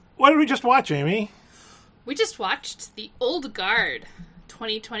What did we just watch, Amy? We just watched The Old Guard,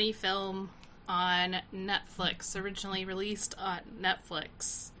 2020 film on Netflix, originally released on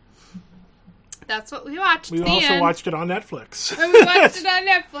Netflix. That's what we watched. We also watched it on Netflix. And we watched it on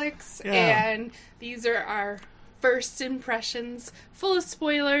Netflix. Yeah. And these are our first impressions, full of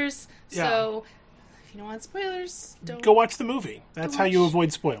spoilers. Yeah. So, if you don't want spoilers, don't Go watch the movie. That's how you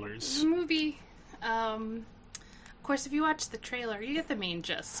avoid spoilers. the movie. Of course, if you watch the trailer, you get the main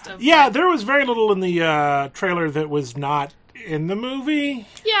gist of Yeah, there was very little in the trailer that was not in the movie.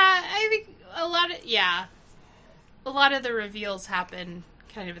 Yeah, I think a lot of the reveals happen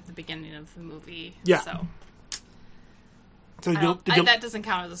kind of at the beginning of the movie. Yeah. So So that doesn't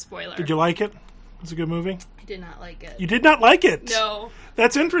count as a spoiler. did you like it? It's a good movie. I did not like it. You did not like it? No.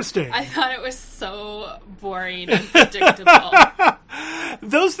 That's interesting. I thought it was so boring and predictable.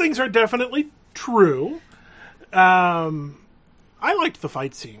 Those things are definitely true. I liked the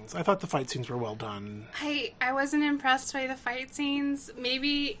fight scenes. I thought the fight scenes were well done. I wasn't impressed by the fight scenes.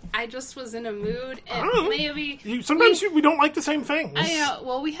 Maybe I just was in a mood, and maybe Sometimes we don't like the same things. I know.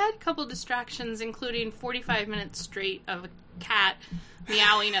 Well, we had a couple distractions, including 45 minutes straight of a cat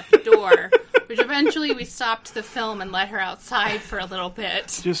meowing at the door, which eventually we stopped the film and let her outside for a little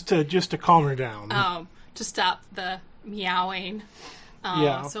bit. Just to calm her down. To stop the meowing.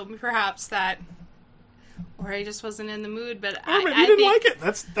 Yeah. So perhaps that, or I just wasn't in the mood. But you I didn't think like it.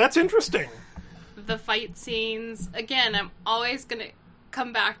 That's interesting. the fight scenes, again, I'm always going to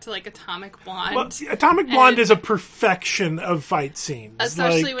come back to like Atomic Blonde. Well, Atomic Blonde is a perfection of fight scenes.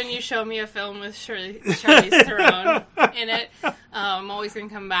 Especially when you show me a film with Charlize Theron in it. I'm always going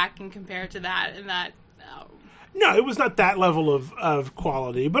to come back and compare it to that. And that. No, it was not that level of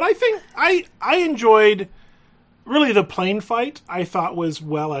quality. But I think I enjoyed, really, the plane fight. I thought was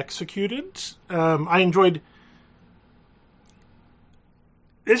well executed. I enjoyed...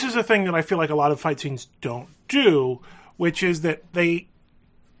 This is a thing that I feel like a lot of fight scenes don't do, which is that they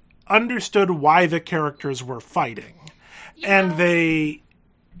understood why the characters were fighting. Yeah. And they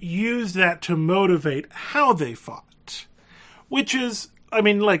used that to motivate how they fought. Which is, I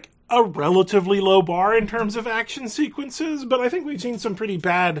mean, like, a relatively low bar in terms of action sequences, but I think we've seen some pretty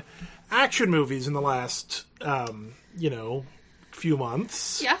bad action movies in the last, few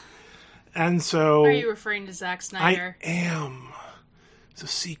months. Yeah. And so... Are you referring to Zack Snyder? I am. It's a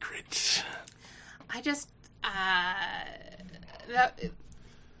secret. I just...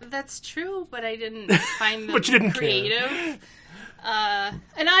 that's true, but I didn't find them but you didn't creative. Care.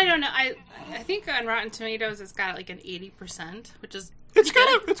 And I don't know. I think on Rotten Tomatoes it's got like an 80%, which is it's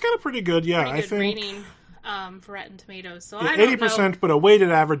got a pretty good, yeah. Pretty good I think rating for Rotten Tomatoes. So yeah, I don't 80%, know but a weighted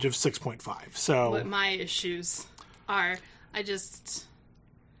average of 6.5. So what my issues are. I just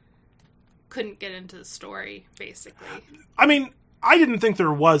couldn't get into the story, basically. I mean, I didn't think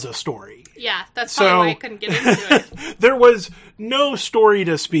there was a story. Yeah, that's probably why I couldn't get into it. There was no story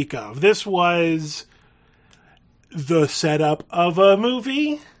to speak of. This was the setup of a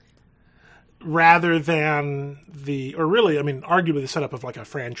movie rather than arguably the setup of like a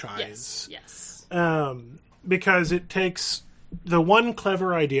franchise. Yes. Because it takes the one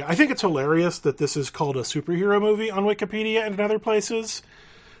clever idea. I think it's hilarious that this is called a superhero movie on Wikipedia and in other places.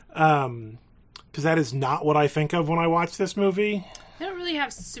 Because that is not what I think of when I watch this movie. They don't really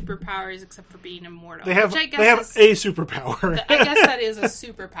have superpowers except for being immortal. They have a superpower. I guess that is a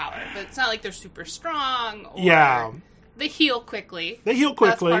superpower, but it's not like they're super strong. Or they heal quickly.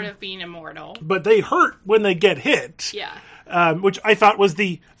 That's part of being immortal. But they hurt when they get hit. Yeah. Which I thought was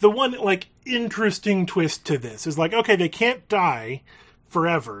the one like interesting twist to this. Is like, okay, they can't die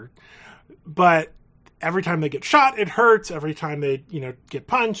forever, but every time they get shot, it hurts. Every time they, get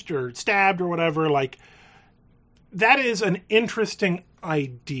punched or stabbed or whatever, like, that is an interesting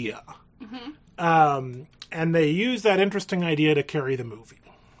idea. Mm-hmm. And they use that interesting idea to carry the movie.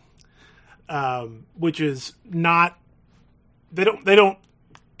 Which is not... They don't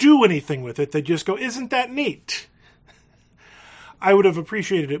do anything with it. They just go, isn't that neat? I would have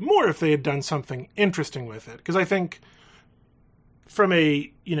appreciated it more if they had done something interesting with it. Because I think... From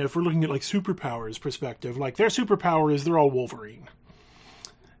a, if we're looking at like superpowers perspective, like their superpower is they're all Wolverine.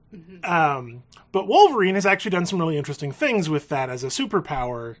 Mm-hmm. But Wolverine has actually done some really interesting things with that as a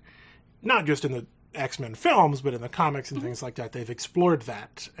superpower, not just in the X-Men films, but in the comics and things like that. They've explored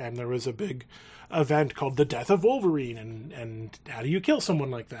that. And there was a big event called The Death of Wolverine. And how do you kill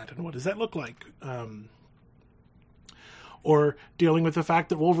someone like that? And what does that look like? Or dealing with the fact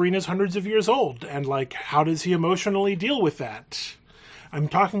that Wolverine is hundreds of years old. And like, how does he emotionally deal with that? I'm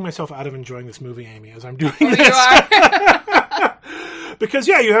talking myself out of enjoying this movie, Amy, as I'm doing this. You are. Because,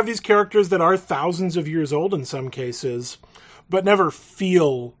 you have these characters that are thousands of years old in some cases, but never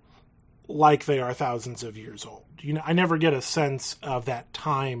feel like they are thousands of years old. I never get a sense of that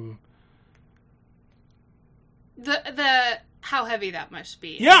time. The how heavy that must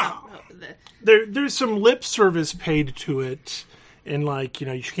be. Yeah. There's some lip service paid to it, and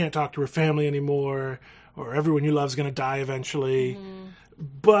you can't talk to her family anymore, or everyone you love is going to die eventually.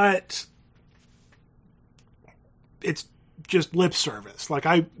 But it's just lip service.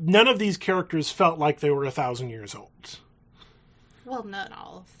 None of these characters felt like they were 1,000 years old. Well, not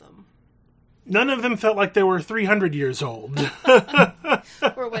all of them. None of them felt like they were 300 years old.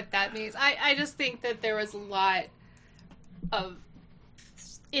 Or what that means. I just think that there was a lot of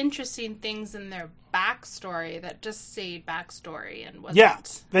interesting things in their backstory that just stayed backstory and wasn't. Yeah,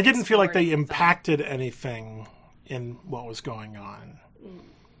 they didn't feel like they impacted anything in what was going on.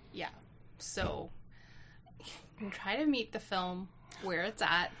 Yeah, so try to meet the film where it's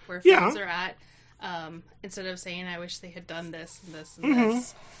at, where films are at, instead of saying, I wish they had done this and this and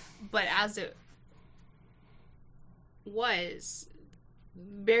this. But as it was,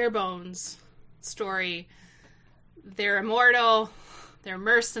 bare bones story. They're immortal. They're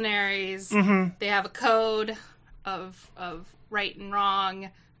mercenaries. They have a code of right and wrong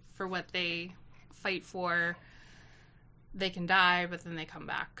for what they fight for. They can die, but then they come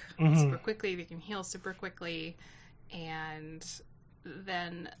back super quickly. They can heal super quickly. And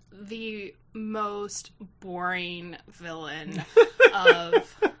then the most boring villain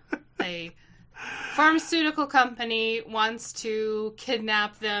of a pharmaceutical company wants to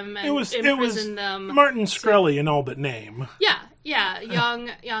kidnap them and imprison them. Martin Shkreli in all but name. Yeah, young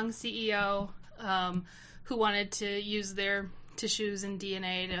CEO who wanted to use their tissues and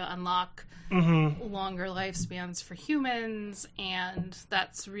DNA to unlock longer lifespans for humans, and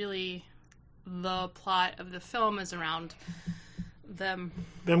that's really the plot of the film, is around them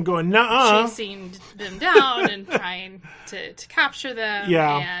going nuh-uh, chasing them down and trying to capture them.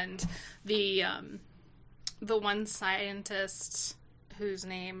 And the one scientist whose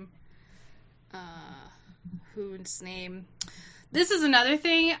name this is another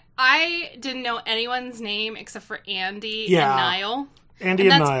thing, I didn't know anyone's name except for Andy and Niall. Andy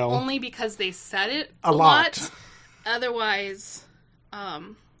and that's Niall. Only because they said it a lot. Otherwise, I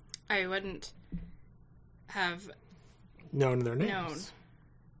wouldn't have known their names.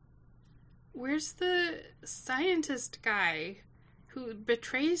 Where's the scientist guy who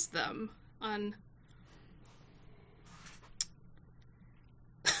betrays them on...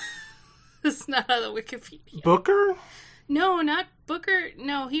 It's not on the Wikipedia. Booker? No, not Booker.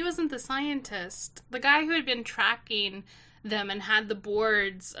 No, he wasn't the scientist. The guy who had been tracking them and had the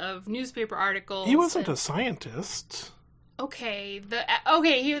boards of newspaper articles. He wasn't a scientist. Okay,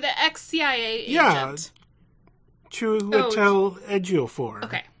 he was the ex-CIA agent. Yeah, Chiwetel Ejiofor.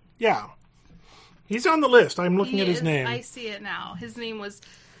 Okay. Yeah. He's on the list. I'm looking at his name. I see it now. His name was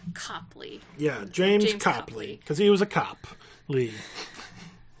Copley. Yeah, James Copley. Because he was a cop. Lee.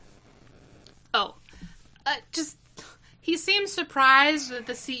 Oh. He seemed surprised that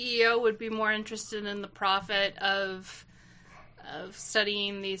the CEO would be more interested in the profit of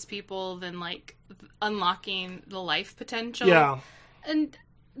studying these people than, unlocking the life potential. Yeah. And,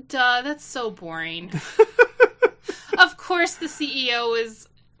 that's so boring. Of course the CEO is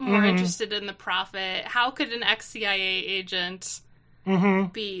more interested in the profit. How could an ex-CIA agent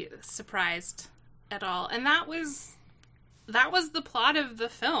be surprised at all? And that was the plot of the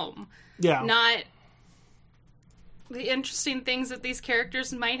film. Yeah. Not the interesting things that these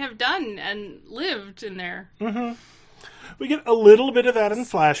characters might have done and lived in their... We get a little bit of that in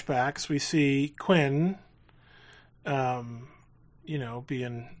flashbacks. We see Quinn,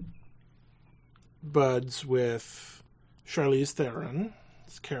 being buds with Charlize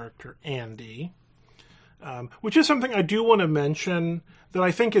Theron's character, Andy, which is something I do want to mention that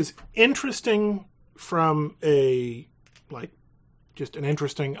I think is interesting from just an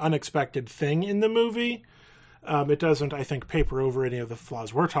interesting, unexpected thing in the movie. It doesn't, I think, paper over any of the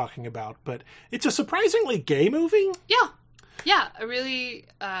flaws we're talking about, but it's a surprisingly gay movie. Yeah, a really,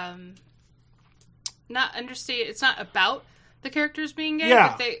 not understated. It's not about the characters being gay,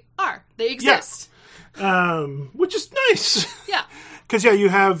 but they are. They exist. Yeah. Which is nice. Yeah. Because, you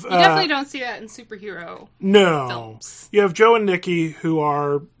have... You definitely don't see that in superhero films. You have Joe and Nikki, who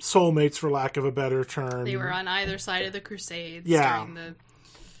are soulmates, for lack of a better term. They were on either side of the Crusades during the...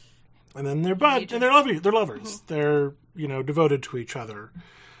 And then they're buds, and they're lovers. They're, devoted to each other.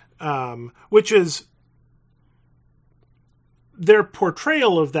 Which is... Their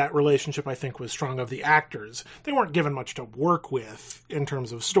portrayal of that relationship, I think, was strong of the actors. They weren't given much to work with in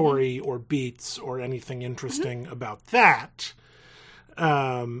terms of story or beats or anything interesting about that.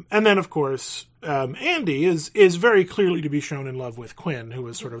 And then, of course, Andy is very clearly to be shown in love with Quinn, who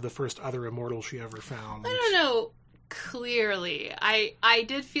was sort of the first other immortal she ever found. I don't know. Clearly, I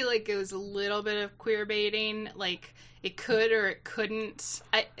did feel like it was a little bit of queer baiting. Like it could or it couldn't.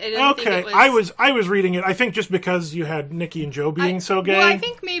 I didn't think it was... I was reading it. I think just because you had Nikki and Joe being so gay. Well, I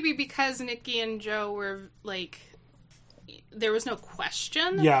think maybe because Nikki and Joe were like, there was no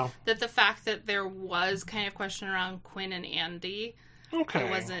question. Yeah. That the fact that there was kind of question around Quinn and Andy. Okay. It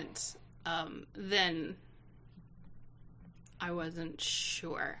wasn't. Then I wasn't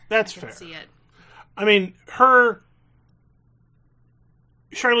sure. That's I could fair. See it. I mean,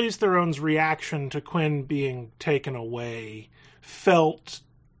 Charlize Theron's reaction to Quinn being taken away felt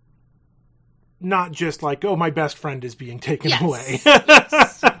not just like, oh, my best friend is being taken away.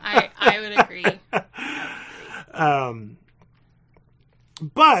 Yes. I would agree.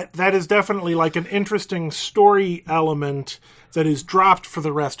 But that is definitely like an interesting story element that is dropped for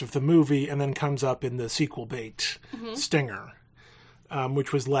the rest of the movie and then comes up in the sequel bait stinger,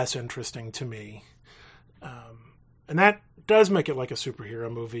 which was less interesting to me. And that does make it like a superhero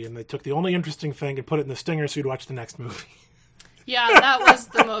movie, and they took the only interesting thing and put it in the stinger so you'd watch the next movie. Yeah, that was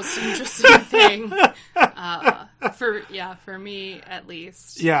the most interesting thing. For me, at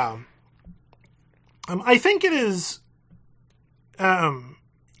least. Yeah. I think it is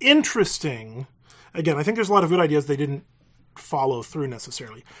interesting. Again, I think there's a lot of good ideas they didn't follow through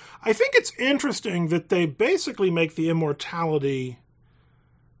necessarily. I think it's interesting that they basically make the immortality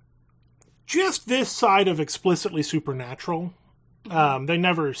just this side of explicitly supernatural. They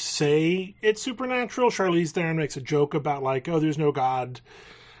never say it's supernatural. Charlize Theron makes a joke about like, oh, there's no God.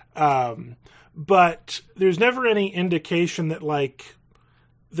 But there's never any indication that like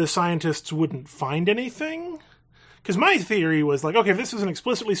the scientists wouldn't find anything. Because my theory was like, okay, if this is an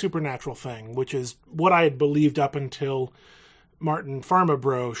explicitly supernatural thing, which is what I had believed up until Martin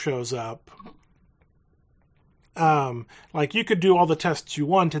Pharmabro shows up. Like you could do all the tests you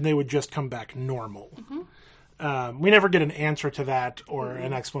want and they would just come back normal. We never get an answer to that or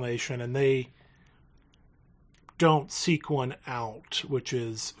an explanation, and they don't seek one out, which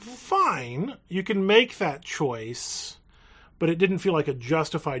is fine. You can make that choice, but it didn't feel like a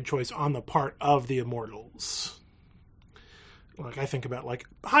justified choice on the part of the immortals. Like I think about like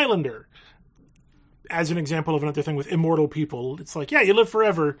Highlander as an example of another thing with immortal people. It's like, yeah, you live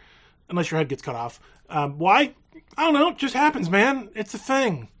forever unless your head gets cut off. Why? I don't know. It just happens, man. It's a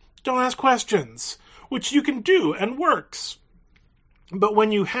thing. Don't ask questions, which you can do and works. But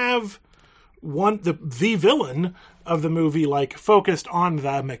when you have the villain of the movie like focused on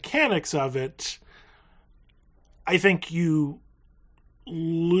the mechanics of it, I think you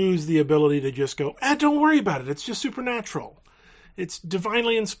lose the ability to just go, don't worry about it. It's just supernatural. It's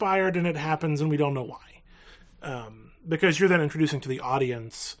divinely inspired and it happens and we don't know why. Because you're then introducing to the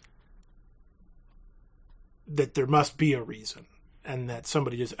audience that there must be a reason. And that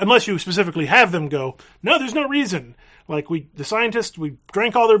somebody just, unless you specifically have them go, no, there's no reason. Like the scientists, we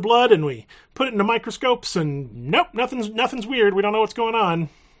drank all their blood and we put it into microscopes and nope, nothing's weird. We don't know what's going on.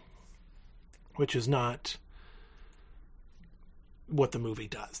 Which is not what the movie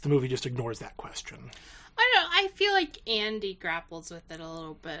does. The movie just ignores that question. I don't know. I feel like Andy grapples with it a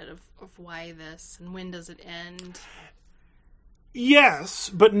little bit of why this and when does it end. Yes,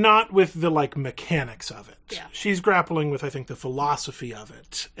 but not with the like mechanics of it. Yeah. She's grappling with, I think, the philosophy of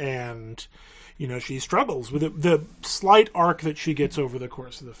it, and she struggles with it. The slight arc that she gets over the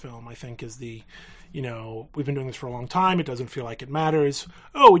course of the film, I think, is we've been doing this for a long time. It doesn't feel like it matters.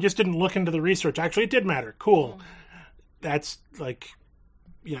 Oh, we just didn't look into the research. Actually, it did matter. Cool. That's like,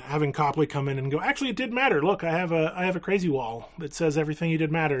 having Copley come in and go, actually, it did matter. Look, I have a crazy wall that says everything you did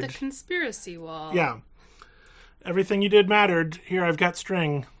mattered. The conspiracy wall. Yeah. Everything you did mattered. Here, I've got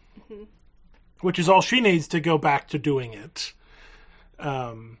string. Which is all she needs to go back to doing it.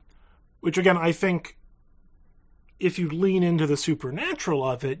 Which, again, I think if you lean into the supernatural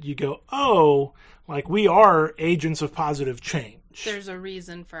of it, you go, oh, like we are agents of positive change. There's a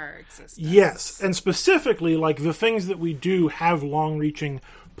reason for our existence. Yes, and specifically, like the things that we do have long-reaching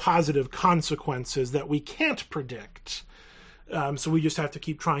positive consequences that we can't predict. So we just have to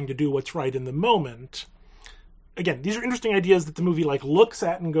keep trying to do what's right in the moment. Again, these are interesting ideas that the movie like looks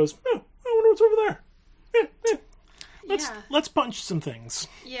at and goes, oh, I wonder what's over there. Let's punch some things.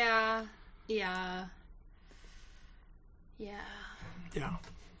 Yeah.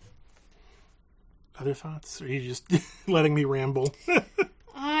 Other thoughts? Or are you just letting me ramble?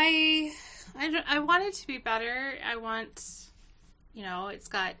 I want it to be better. I want, it's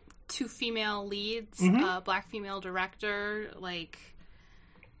got 2 female leads, black female director, like.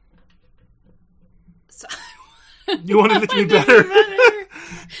 So You wanted it to be better?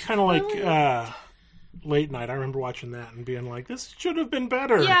 Kind of like Late Night. I remember watching that and being like, this should have been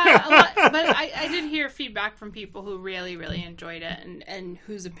better. Yeah, a lot, but I did hear feedback from people who really, really enjoyed it and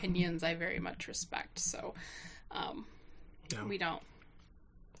whose opinions I very much respect. So we don't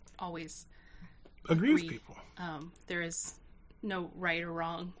always agree with people. There is no right or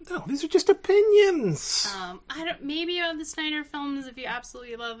wrong. No, these are just opinions. I don't. Maybe on the Snyder films, if you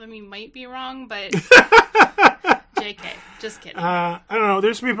absolutely love them, you might be wrong. But JK, just kidding. I don't know.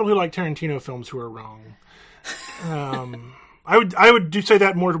 There's people who like Tarantino films who are wrong. I would say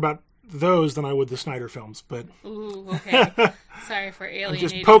that more about those than I would the Snyder films. But ooh, okay. Sorry for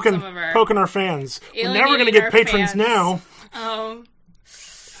alienating just poking our fans. We're never going to get patrons now.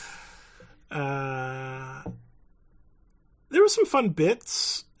 There were some fun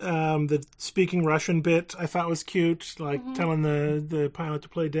bits. The speaking Russian bit I thought was cute, like telling the pilot to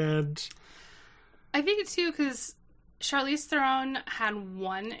play dead. I think it's too because Charlize Theron had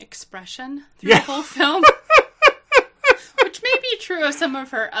one expression through the whole film, which may be true of some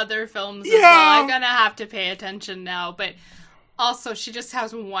of her other films as well. I'm gonna have to pay attention now, but also she just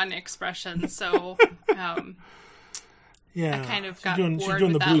has one expression, so I kind of got bored she's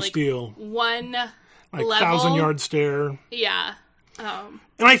doing with the that. blue Like, steel. One like level, 1,000-yard stare. Yeah. And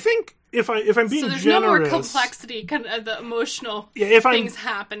I think if I'm being generous, so there's no more complexity, kind of the emotional things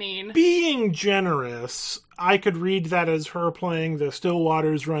happening. Being generous, I could read that as her playing the still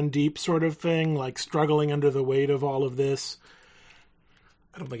waters run deep sort of thing, like struggling under the weight of all of this.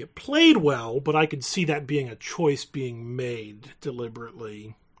 I don't think it played well, but I could see that being a choice being made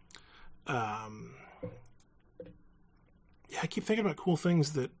deliberately. I keep thinking about cool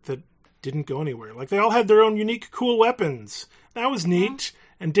things that didn't go anywhere. Like, they all had their own unique cool weapons. That was neat,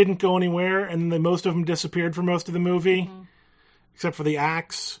 and didn't go anywhere, and then most of them disappeared for most of the movie, except for the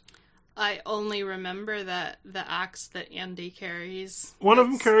axe. I only remember that the axe that Andy carries. One of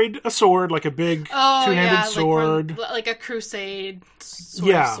them carried a sword, like a big two-handed sword. Like a crusade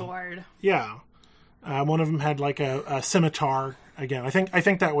sort of sword. Yeah. One of them had like a scimitar. Again, I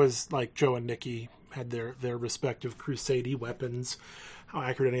think that was like Joe and Nikki had their respective crusade weapons. How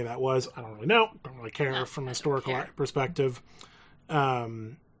accurate any of that was, I don't really know. Don't really care from a historical perspective.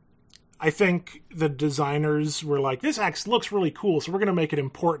 I think the designers were like, this axe looks really cool, so we're going to make it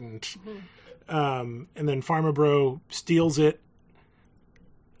important. And then Pharma Bro steals it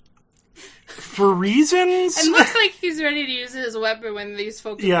for reasons. And looks like he's ready to use his weapon when these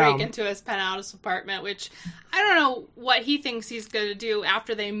folks break into his penthouse apartment, which I don't know what he thinks he's going to do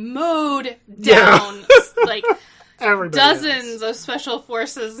after they mowed down like everybody dozens of special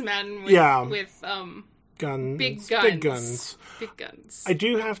forces men with guns. Big guns. I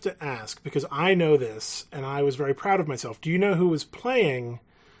do have to ask, because I know this, and I was very proud of myself. Do you know who was playing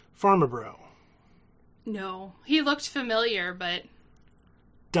Pharma Bro? No. He looked familiar, but...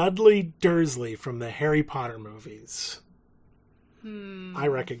 Dudley Dursley from the Harry Potter movies. I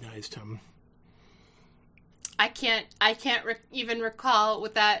recognized him. I can't even recall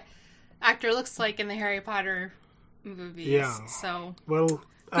what that actor looks like in the Harry Potter movies. Yeah. So... Well...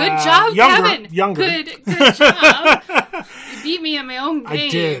 Good job, Kevin. Younger. Good job. You beat me in my own game. I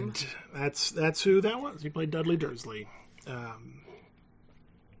did. That's who that was. He played Dudley Dursley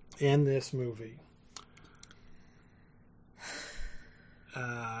in this movie.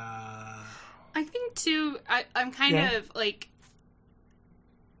 I think too. I'm kind of like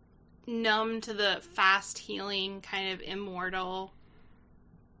numb to the fast healing kind of immortal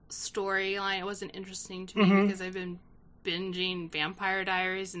storyline. It wasn't interesting to me because I've been binging Vampire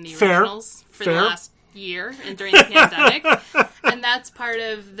Diaries and the originals for the last year and during the pandemic, and that's part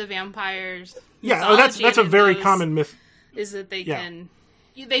of the vampires. That's a very common myth. Is that they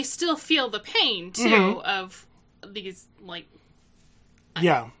they still feel the pain too of these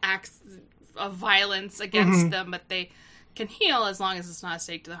acts of violence against them, but they can heal as long as it's not a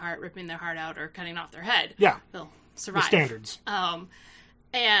stake to the heart, ripping their heart out, or cutting off their head. Yeah, they'll survive. The standards.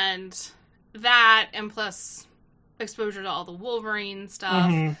 And that, and plus exposure to all the Wolverine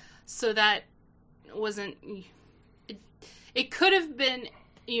stuff, so that wasn't... It could have been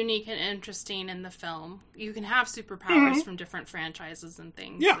unique and interesting in the film. You can have superpowers from different franchises and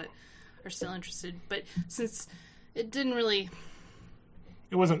things that are still interested, but since it didn't really...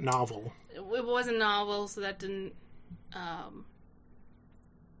 It wasn't novel. It wasn't novel, so that didn't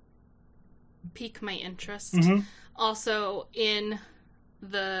pique my interest. Also, in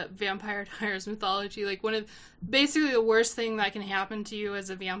the Vampire Diaries mythology, like basically the worst thing that can happen to you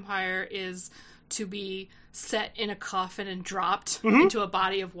as a vampire is to be set in a coffin and dropped into a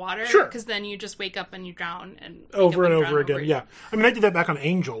body of water. Because then you just wake up and you drown and over and over again. Yeah, I mean, I did that back on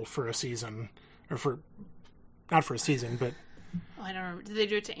Angel for a season, or for not for a season, but Oh, I don't remember. Did they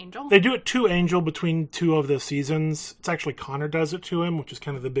do it to Angel? they do it to Angel between 2 of the seasons. It's actually Connor does it to him, which is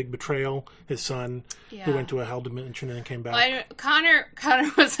kind of the big betrayal. His son, who went to a hell dimension and then came back. Well,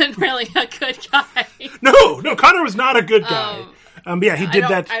 Connor wasn't really a good guy. No, Connor was not a good guy. Yeah, he did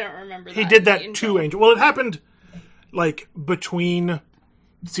that. I don't remember that. He did that to Angel. Well, it happened like between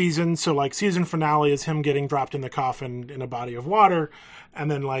seasons. So like season finale is him getting dropped in the coffin in a body of water, and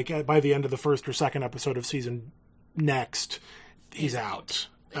then like by the end of the first or second episode of season next, he's out.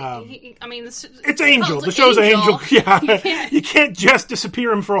 It's Angel. The show's Angel. Yeah, you can't just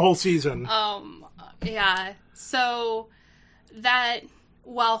disappear him for a whole season. Yeah. So that,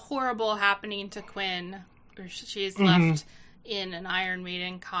 while horrible happening to Quinn, she's left in an Iron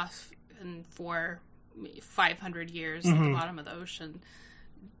Maiden coffin for 500 years at the bottom of the ocean,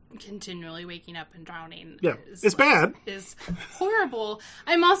 continually waking up and drowning. Yeah, it's bad. Is horrible.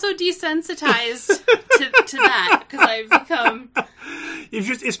 I'm also desensitized to that because I've become.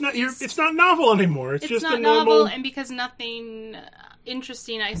 It's not novel anymore. It's just not a normal... novel, and because nothing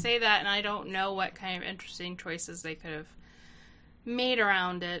interesting. I say that, and I don't know what kind of interesting choices they could have made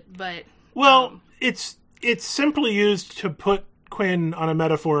around it. But it's simply used to put Quinn on a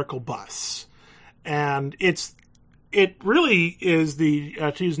metaphorical bus, and it really is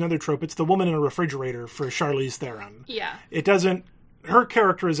to use another trope, it's the woman in a refrigerator for Charlize Theron. Yeah. It doesn't, her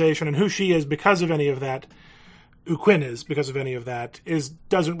characterization and who she is because of any of that, who Quinn is because of any of that,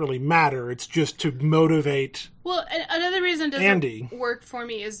 doesn't really matter. It's just to motivate Well, another reason it doesn't Andy. Work for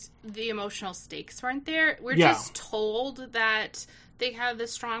me is the emotional stakes weren't there. We're just told that they have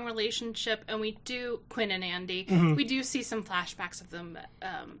this strong relationship, and Quinn and Andy, we do see some flashbacks of them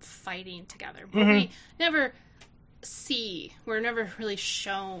fighting together. But we we're never really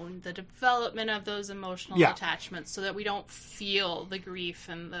shown the development of those emotional attachments so that we don't feel the grief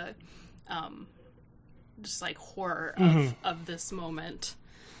and the just like horror of this moment.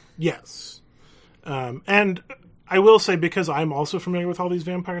 Yes. And I will say, because I'm also familiar with all these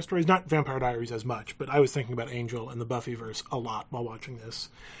vampire stories, not Vampire Diaries as much, but I was thinking about Angel and the Buffyverse a lot while watching this.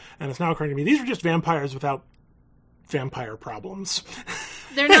 And it's now occurring to me, these are just vampires without vampire problems.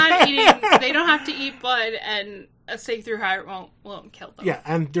 They're not eating, they don't have to eat blood, and a stake through heart won't kill them. Yeah,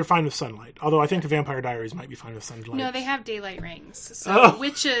 and they're fine with sunlight. Although I think the Vampire Diaries might be fine with sunlight. No, they have daylight rings. So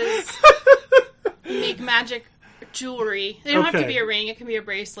witches make magic jewelry. They don't have to be a ring. It can be a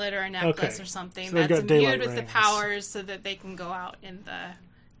bracelet or a necklace or something so that's imbued with rings. the powers so that they can go out in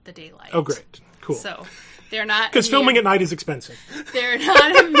the daylight. Oh, great. Cool. So they're not... Because filming at night is expensive. They're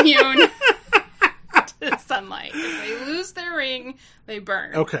not immune to sunlight. If they lose their ring, they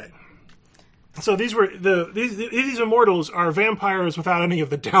burn. Okay. So these immortals are vampires without any of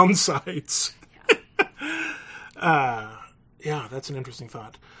the downsides. Yeah, that's an interesting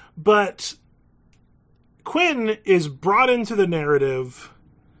thought. But Quinn is brought into the narrative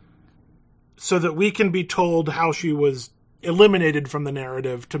so that we can be told how she was eliminated from the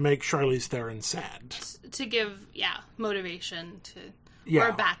narrative to make Charlize Theron sad. To give, motivation or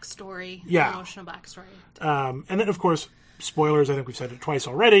a backstory, emotional backstory. And then, of course, spoilers, I think we've said it twice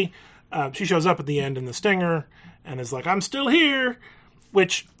already. She shows up at the end in the stinger and is like, I'm still here,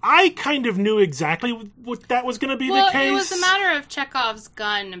 which I kind of knew exactly what that was going to be the case. It was a matter of Chekhov's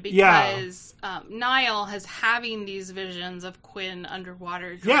gun because Niall is having these visions of Quinn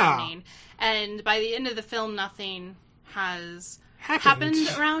underwater drowning. And by the end of the film, nothing has happened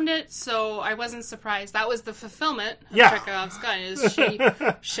around it, so I wasn't surprised. That was the fulfillment of Chekhov's gun, is she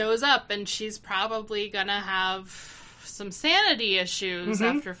shows up and she's probably going to have some sanity issues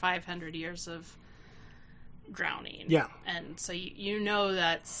after 500 years of drowning. Yeah. And so you know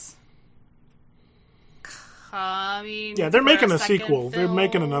that's coming. Yeah, they're making a sequel. Film. They're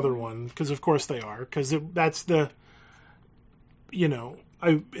making another one, because of course they are, because that's the,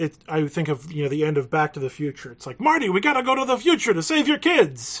 I think of, the end of Back to the Future. It's like, Marty, we gotta go to the future to save your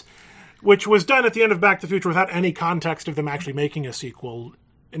kids, which was done at the end of Back to the Future without any context of them actually making a sequel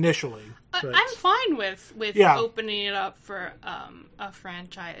initially. But I'm fine with opening it up for a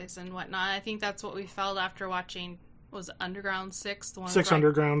franchise and whatnot. I think that's what we felt after watching, was it Underground 6? The one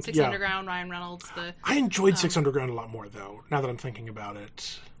Underground. Six Underground, Ryan Reynolds. I enjoyed Six Underground a lot more, though, now that I'm thinking about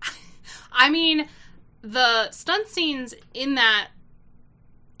it. I mean, the stunt scenes in that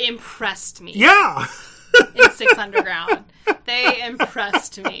impressed me. Yeah! In Six Underground. They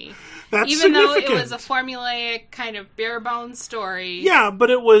impressed me. That's even though it was a formulaic kind of bare bones story. Yeah, but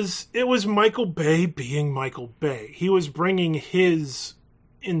it was Michael Bay being Michael Bay. He was bringing his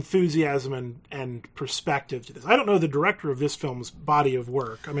enthusiasm and perspective to this. I don't know the director of this film's body of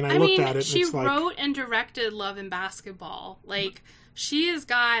work. I mean, I looked at it and she it's like... wrote and directed Love and Basketball. Like, she has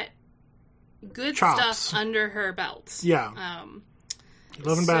got good chops. stuff under her belt. Yeah.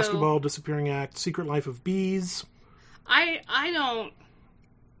 Love and so- Basketball, Disappearing Act, Secret Life of Bees. I don't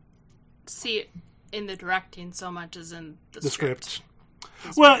see it in the directing so much as in the script.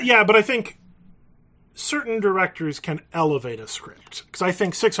 Well, yeah, but I think certain directors can elevate a script. Because I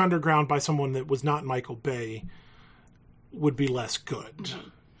think Six Underground by someone that was not Michael Bay would be less good.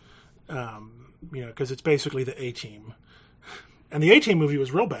 Mm-hmm. Because it's basically the A-Team. And the A-Team movie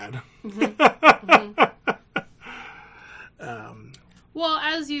was real bad. Mm-hmm. Well,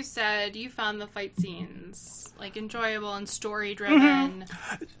 as you said, you found the fight scenes enjoyable and story-driven.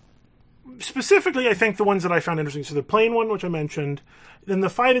 Mm-hmm. Specifically, I think the ones that I found interesting. So the plane one, which I mentioned. Then the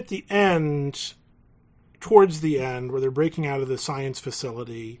fight at the end, towards the end, where they're breaking out of the science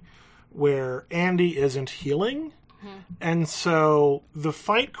facility, where Andy isn't healing. Mm-hmm. And so the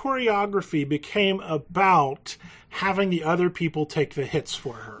fight choreography became about having the other people take the hits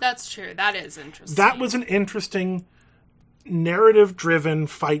for her. That's true. That is interesting. That was an interesting narrative-driven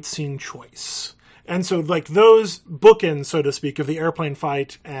fight scene choice. And so, those bookends, so to speak, of the airplane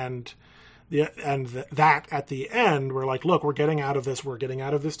fight and that at the end, we're look, we're getting out of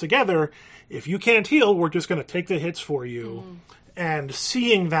this together. If you can't heal, we're just going to take the hits for you. Mm. And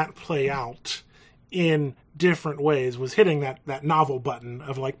seeing that play out in different ways was hitting that novel button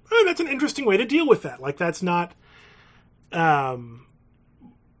of that's an interesting way to deal with that. That's not,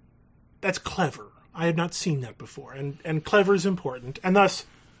 that's clever. I had not seen that before. And clever is important. And thus,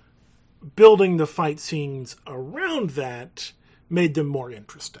 building the fight scenes around that made them more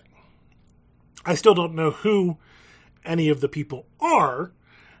interesting. I still don't know who any of the people are.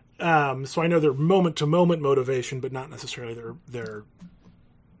 So I know their moment-to-moment motivation, but not necessarily their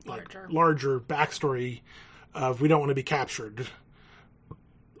larger backstory of we don't want to be captured.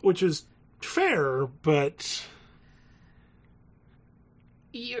 Which is fair, but...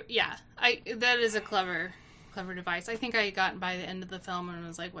 that is a clever device. I think I got by the end of the film and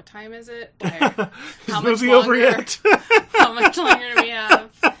was like, what time is it? How much longer? Over yet? How much longer do we have?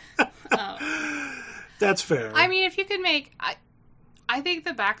 That's fair. I mean, if you could make... I think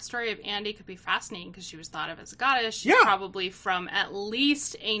the backstory of Andy could be fascinating because she was thought of as a goddess. She's probably from at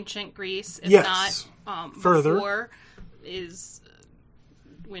least ancient Greece, if not further. Before is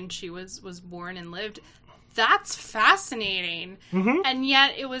when she was born and lived. That's fascinating. Mm-hmm. And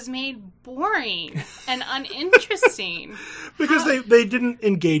yet it was made boring and uninteresting. Because they didn't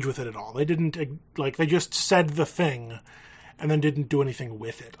engage with it at all. They didn't, they just said the thing and then didn't do anything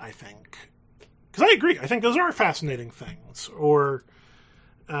with it, I think. Because I agree. I think those are fascinating things. Or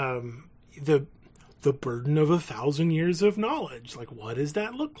the burden of 1,000 years of knowledge. What does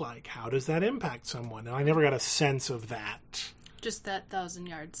that look like? How does that impact someone? And I never got a sense of that. Just that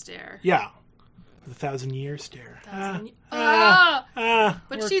 1,000-yard stare. Yeah. The 1,000-year stare.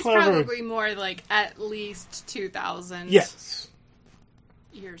 But she's clever. Probably more at least 2,000 years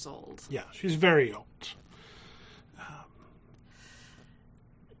old. Yeah, she's very old.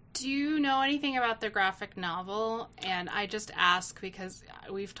 Do you know anything about the graphic novel? And I just ask because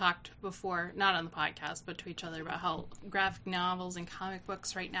we've talked before, not on the podcast, but to each other about how graphic novels and comic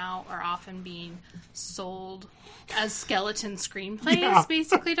books right now are often being sold as skeleton screenplays,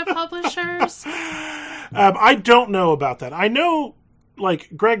 basically, to publishers. I don't know about that. I know,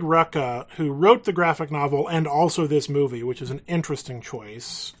 Greg Rucka, who wrote the graphic novel and also this movie, which is an interesting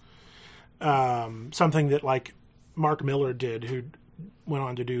choice. Something that, Mark Miller did, who went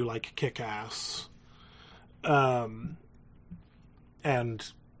on to do Kick-Ass, and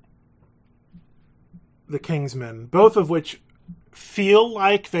The Kingsman, both of which feel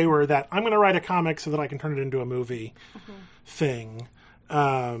like they were that I'm going to write a comic so that I can turn it into a movie thing.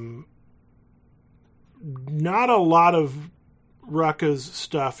 Not a lot of Rucka's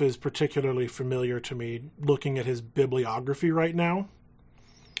stuff is particularly familiar to me looking at his bibliography right now.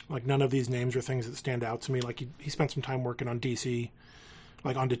 None of these names are things that stand out to me. He spent some time working on DC,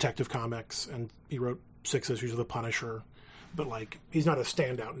 on Detective Comics, and he wrote 6 issues of The Punisher. But, he's not a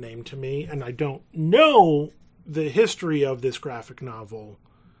standout name to me, and I don't know the history of this graphic novel,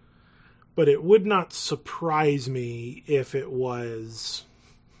 but it would not surprise me if it was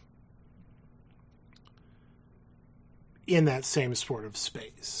in that same sort of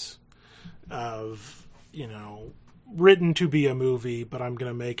space of, written to be a movie, but I'm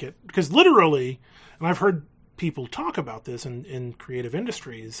going to make it... Because literally, and I've heard people talk about this in creative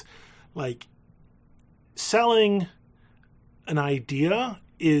industries, selling an idea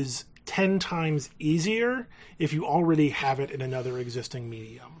is 10 times easier if you already have it in another existing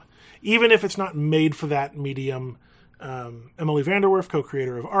medium. Even if it's not made for that medium. Emily Vanderwerf,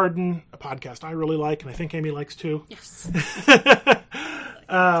 co-creator of Arden, a podcast I really like, and I think Amy likes too. Yes.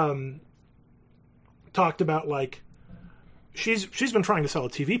 talked about, like, she's been trying to sell a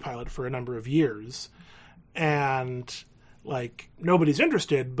TV pilot for a number of years, and, like, nobody's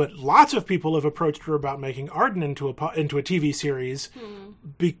interested, but lots of people have approached her about making Arden into a TV series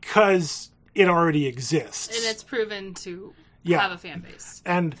because it already exists. And it's proven to have a fan base.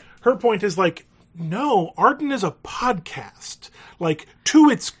 And her point is, like, no, Arden is a podcast. Like, to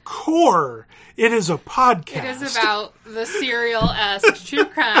its core, it is a podcast. It is about the serial-esque true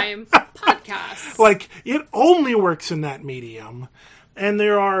crime podcast. Like, it only works in that medium. And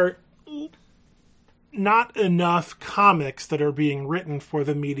there are not enough comics that are being written for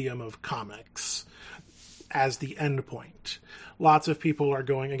the medium of comics as the end point. Lots of people are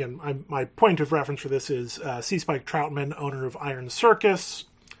going, again, my point of reference for this is C. Spike Troutman, owner of Iron Circus,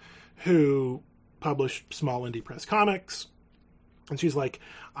 who published small indie press comics. And she's like,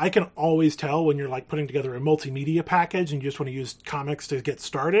 I can always tell when you're, like, putting together a multimedia package and you just want to use comics to get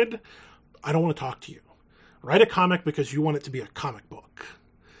started. I don't want to talk to you. Write a comic because you want it to be a comic book.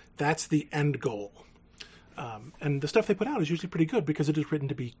 That's the end goal. And the stuff they put out is usually pretty good because it is written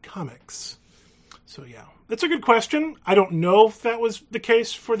to be comics. So, yeah. That's a good question. I don't know if that was the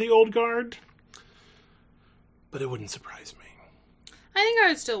case for the old guard, but it wouldn't surprise me. I think I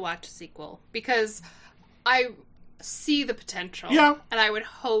would still watch a sequel because I see the potential. Yeah. And I would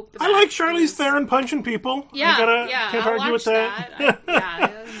hope that I like Charlize Theron punching people. Yeah, can't I'll argue with watch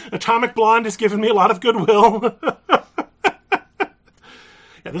that. Atomic Blonde has given me a lot of goodwill.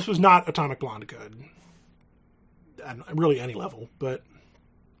 Yeah, this was not Atomic Blonde good. At really any level, but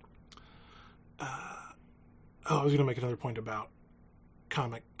I was going to make another point about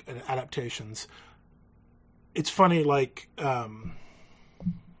comic adaptations. It's funny, like,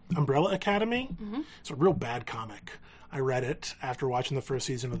 Umbrella Academy. Mm-hmm. It's a real bad comic. I read it after watching the first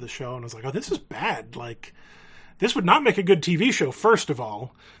season of the show, and I was like, oh, this is bad. Like, this would not make a good TV show, first of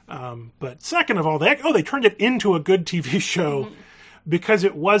all. But second of all, they turned it into a good TV show because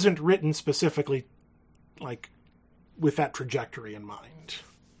it wasn't written specifically, like, with that trajectory in mind.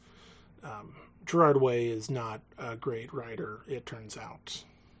 Gerard Way is not a great writer, it turns out.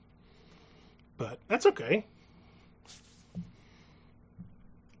 But that's okay.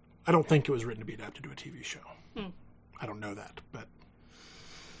 I don't think it was written to be adapted to a TV show. I don't know that, but...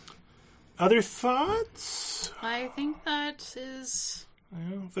 Other thoughts? I think that is...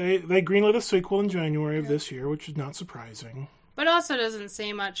 Well, they greenlit a sequel in January of this year, which is not surprising. But also doesn't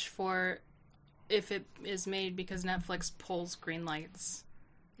say much for if it is made because Netflix pulls green lights.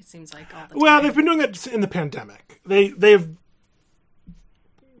 It seems like all the time. Well, they've been doing that in the pandemic. They've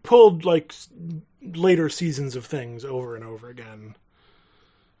pulled, like, later seasons of things over and over again.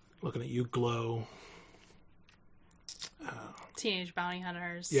 Looking at you, Glow. Teenage Bounty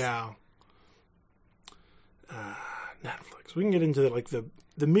Hunters. Yeah. Netflix. We can get into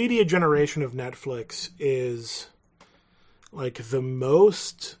the media generation of Netflix is like the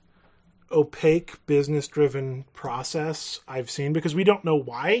most opaque business-driven process I've seen because we don't know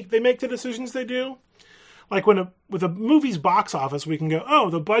why they make the decisions they do. Like with a movie's box office, we can go, oh,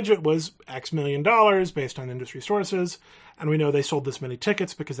 the budget was X million dollars based on industry sources, and we know they sold this many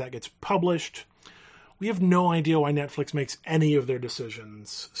tickets because that gets published. We have no idea why Netflix makes any of their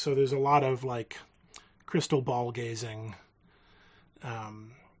decisions. So there's a lot of, like, crystal ball gazing.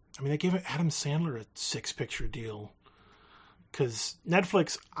 They gave Adam Sandler a 6-picture deal. Because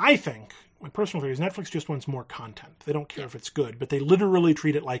Netflix, I think, my personal theory is Netflix just wants more content. They don't care if it's good, but they literally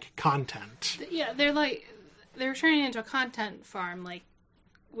treat it like content. Yeah, they're turning it into a content farm. Like,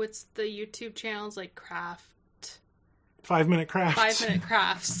 what's the YouTube channels? Like, Craft. 5-minute Crafts. 5-minute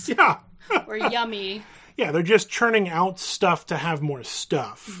Crafts. Yeah. Or Yummy. Yeah, they're just churning out stuff to have more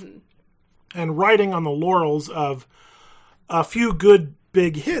stuff. Mm-hmm. And riding on the laurels of a few good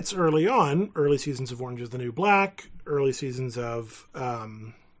big hits early on. Early seasons of Orange is the New Black. Early seasons of...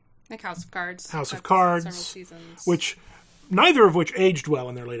 like House of Cards. House of Cards. Several seasons. Which, neither of which aged well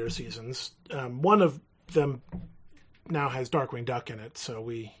in their later seasons. One of them now has Darkwing Duck in it, so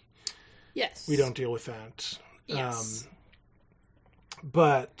we don't deal with that. Yes.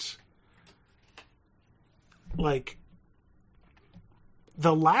 But, like,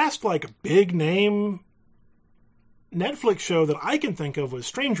 the last, like, big name Netflix show that I can think of was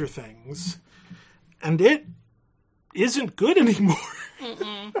Stranger Things, and it isn't good anymore.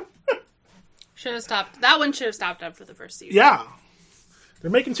 Should have stopped. That one should have stopped after the first season. Yeah.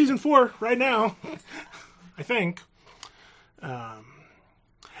 They're making season 4 right now, I think. And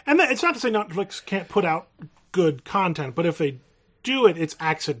it's not to say Netflix can't put out good content, but if they do it, it's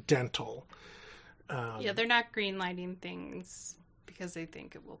accidental. They're not greenlighting things because they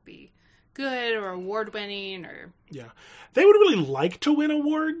think it will be good or award-winning or... Yeah. They would really like to win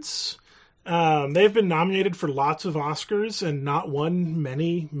awards. They've been nominated for lots of Oscars and not won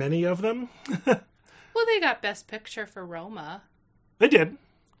many of them. Well, they got Best Picture for Roma. They did.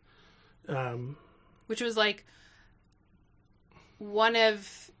 Which was like one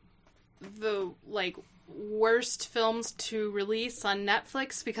of the like worst films to release on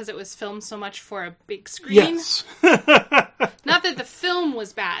Netflix because it was filmed so much for a big screen. Yes. Not that the film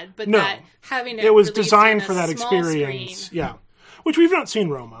was bad, but No. that having It was released designed on a for that small experience. screen. Yeah. Which we've not seen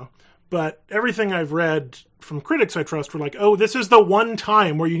Roma, but everything I've read from critics I trust were like, oh, this is the one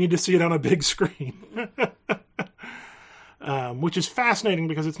time where you need to see it on a big screen. Which is fascinating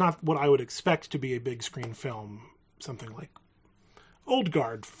because it's not what I would expect to be a big screen film. Something like Old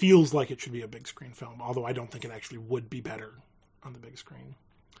Guard feels like it should be a big screen film, although I don't think it actually would be better on the big screen.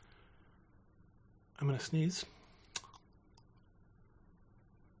 I'm going to sneeze.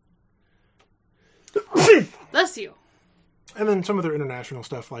 Bless you. And then some of their international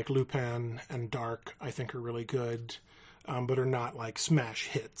stuff like Lupin and Dark I think are really good, but are not like smash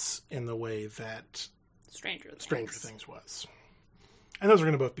hits in the way that Stranger Things was. And those are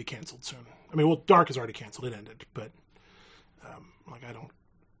going to both be canceled soon. I mean, well, Dark is already canceled. It ended. But I don't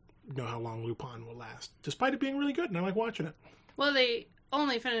know how long Lupin will last, despite it being really good, and I like watching it. Well, they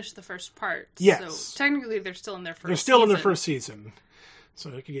only finished the first part. Yes. So technically they're still in their first They're still season. in their first season. So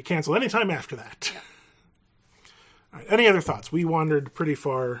it could get canceled anytime after that. Yeah. All right, any other thoughts? We wandered pretty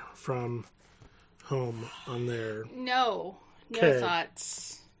far from home on there. No Okay.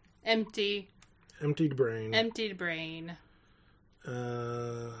 thoughts. Emptied brain. Emptied brain.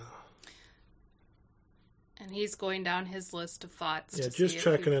 And he's going down his list of thoughts. Yeah, to just see if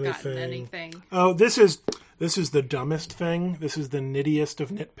checking we've gotten anything. anything. Oh, this is the dumbest thing. This is the nittiest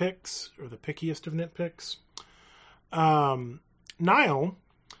of nitpicks, or the pickiest of nitpicks. Niall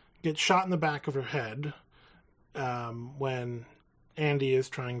gets shot in the back of her head when Andy is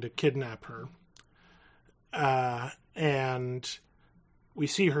trying to kidnap her. And we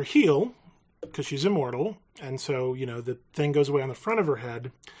see her heal, because she's immortal, and so, the thing goes away on the front of her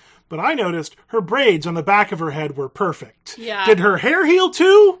head. But I noticed her braids on the back of her head were perfect. Yeah. Did her hair heal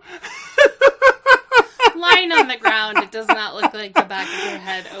too? Lying on the ground, it does not look like the back of her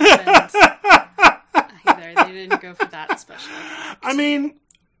head opens. Either. They didn't go for that special effect. I mean,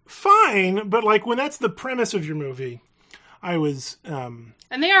 fine, but like when that's the premise of your movie, I was... And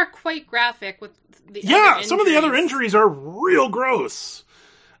they are quite graphic with the yeah, other some of the other injuries. injuries are real gross.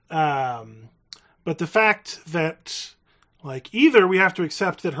 But the fact that, like, either we have to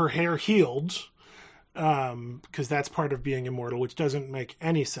accept that her hair healed, because that's part of being immortal, which doesn't make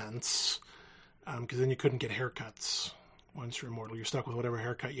any sense, because then you couldn't get haircuts once you're immortal. You're stuck with whatever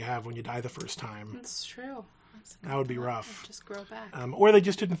haircut you have when you die the first time. That's true. That's a That would good be point. rough. Just grow back. Or they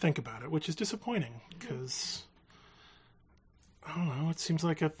just didn't think about it, which is disappointing, because, I don't know, it seems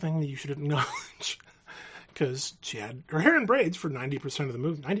like a thing that you should acknowledge. Because she had her hair in braids for 90% of the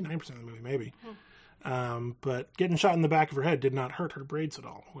movie, 99% of the movie, maybe. But getting shot in the back of her head did not hurt her braids at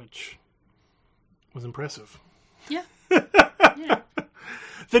all, which was impressive. Yeah. Yeah.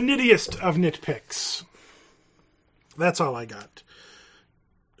 The nittiest of nitpicks. That's all I got.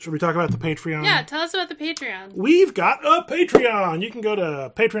 Should we talk about the Patreon? Yeah, tell us about the Patreon. We've got a Patreon. You can go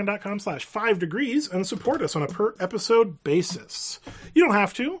to patreon.com/5degrees and support us on a per episode basis. You don't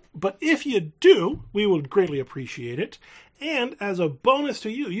have to, but if you do, we would greatly appreciate it. And as a bonus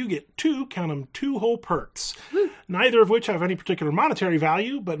to you, you get two whole perks. Woo. Neither of which have any particular monetary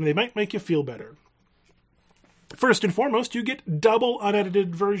value, but they might make you feel better. First and foremost, you get double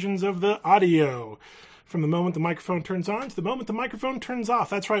unedited versions of the audio. From the moment the microphone turns on to the moment the microphone turns off.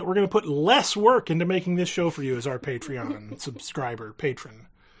 That's right, we're going to put less work into making this show for you as our Patreon subscriber, patron.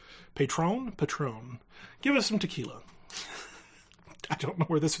 Patron. Give us some tequila. I don't know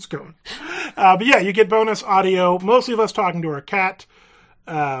where this is going. But yeah, you get bonus audio, mostly of us talking to our cat,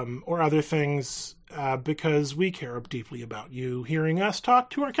 or other things, because we care deeply about you hearing us talk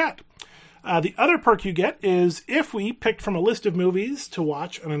to our cat. The other perk you get is if we picked from a list of movies to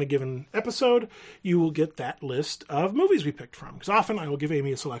watch on a given episode, you will get that list of movies we picked from. Because often I will give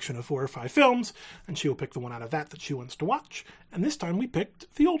Amy a selection of 4 or 5 films, and she will pick the one out of that she wants to watch. And this time we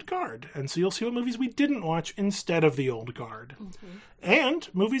picked The Old Guard. And so you'll see what movies we didn't watch instead of The Old Guard. Mm-hmm. And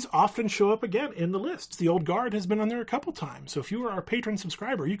movies often show up again in the lists. The Old Guard has been on there a couple times. So if you were our patron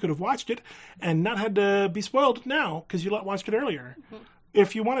subscriber, you could have watched it and not had to be spoiled now because you watched it earlier. Mm-hmm.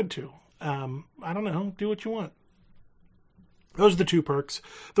 If you wanted to. I don't know. Do what you want. Those are the 2 perks.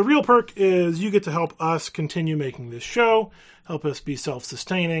 The real perk is you get to help us continue making this show, help us be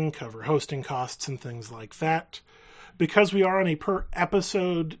self-sustaining, cover hosting costs and things like that. Because we are on a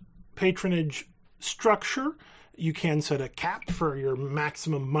per-episode patronage structure, You can set a cap for your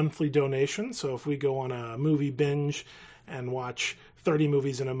maximum monthly donation. So if we go on a movie binge and watch 30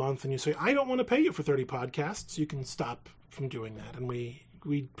 movies in a month and you say, I don't want to pay you for 30 podcasts, you can stop from doing that. And we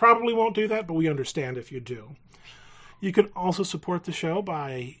probably won't do that, but we understand if you do. You can also support the show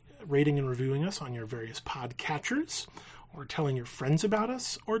by rating and reviewing us on your various podcatchers, or telling your friends about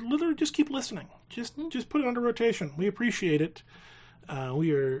us, or literally just keep listening. Just put it under rotation. We appreciate it.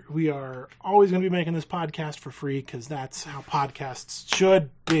 We are always going to be making this podcast for free because that's how podcasts should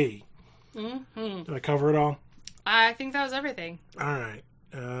be. Mm-hmm. Did I cover it all? I think that was everything. All right.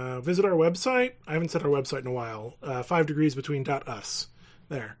 Visit our website. I haven't said our website in a while. 5degreesbetween.us.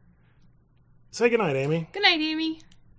 There. Say goodnight, Amy. Good night, Amy.